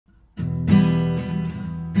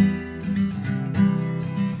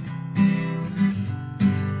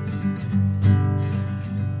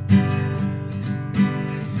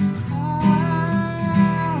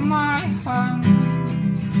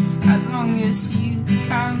please you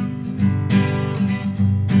come.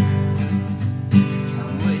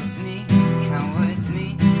 Come with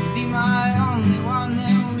me, be my only one,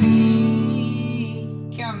 and we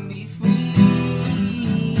can be free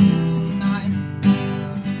tonight.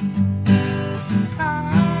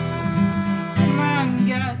 Come and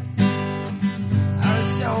get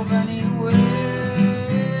ourselves anywhere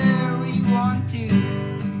we want to.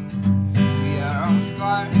 We are on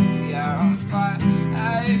fire, we are on fire.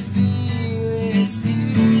 I feel it's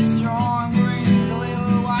too strong. Bring a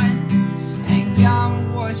little wine and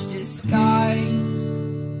come watch the sky.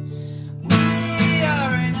 We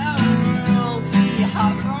are in a world, we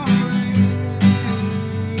have our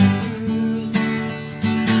rules.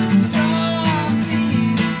 Don't be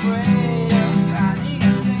afraid of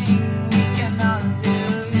anything. We cannot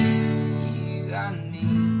lose. You and me,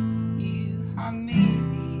 you and me.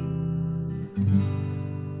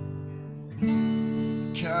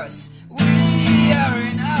 'Cause we are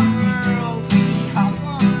in a world, we have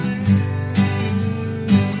our rules.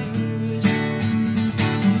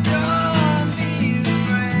 Don't be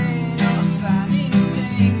afraid of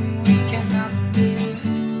anything. We cannot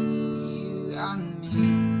lose, you and me.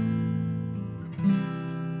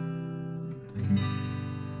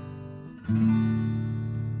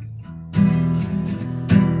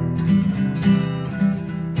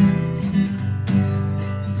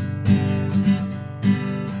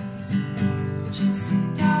 Just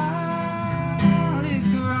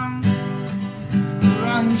look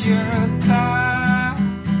around your past.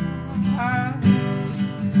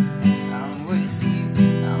 I'm with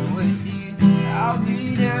you, I'll be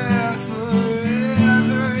there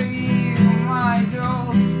forever. You, my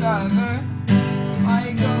ghost lover, my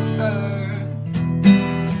ghost lover.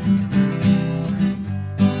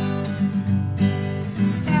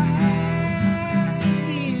 Stay,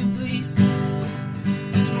 please.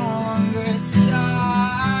 There's no longer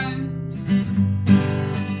time.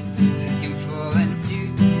 You can fall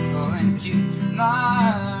into my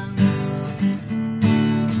arms.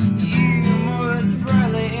 You most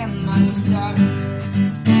brightly in my stars.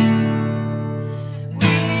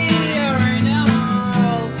 We are in a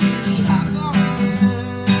world, we have our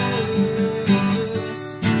rules.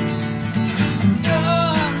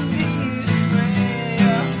 Don't be afraid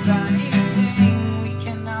of anything. We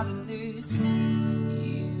cannot lose,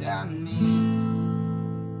 you and me.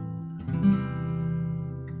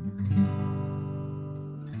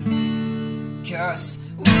 'Cause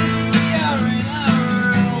we are in a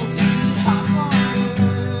world, we have our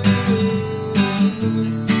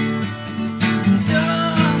rules.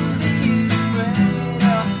 Don't be afraid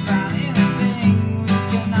of anything. We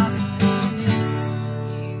cannot lose,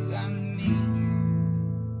 you and me.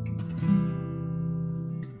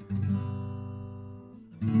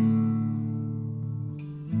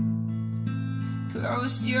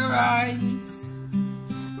 Close your eyes,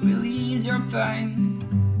 release your pain.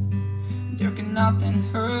 There can nothing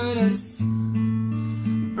hurt us.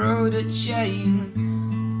 Broke the chain.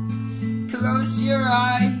 Close your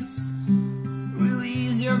eyes,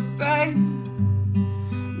 release your pain.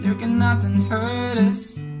 There can nothing hurt us.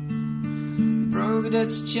 Broke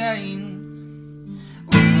that chain.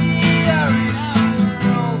 We are in a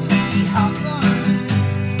world, we have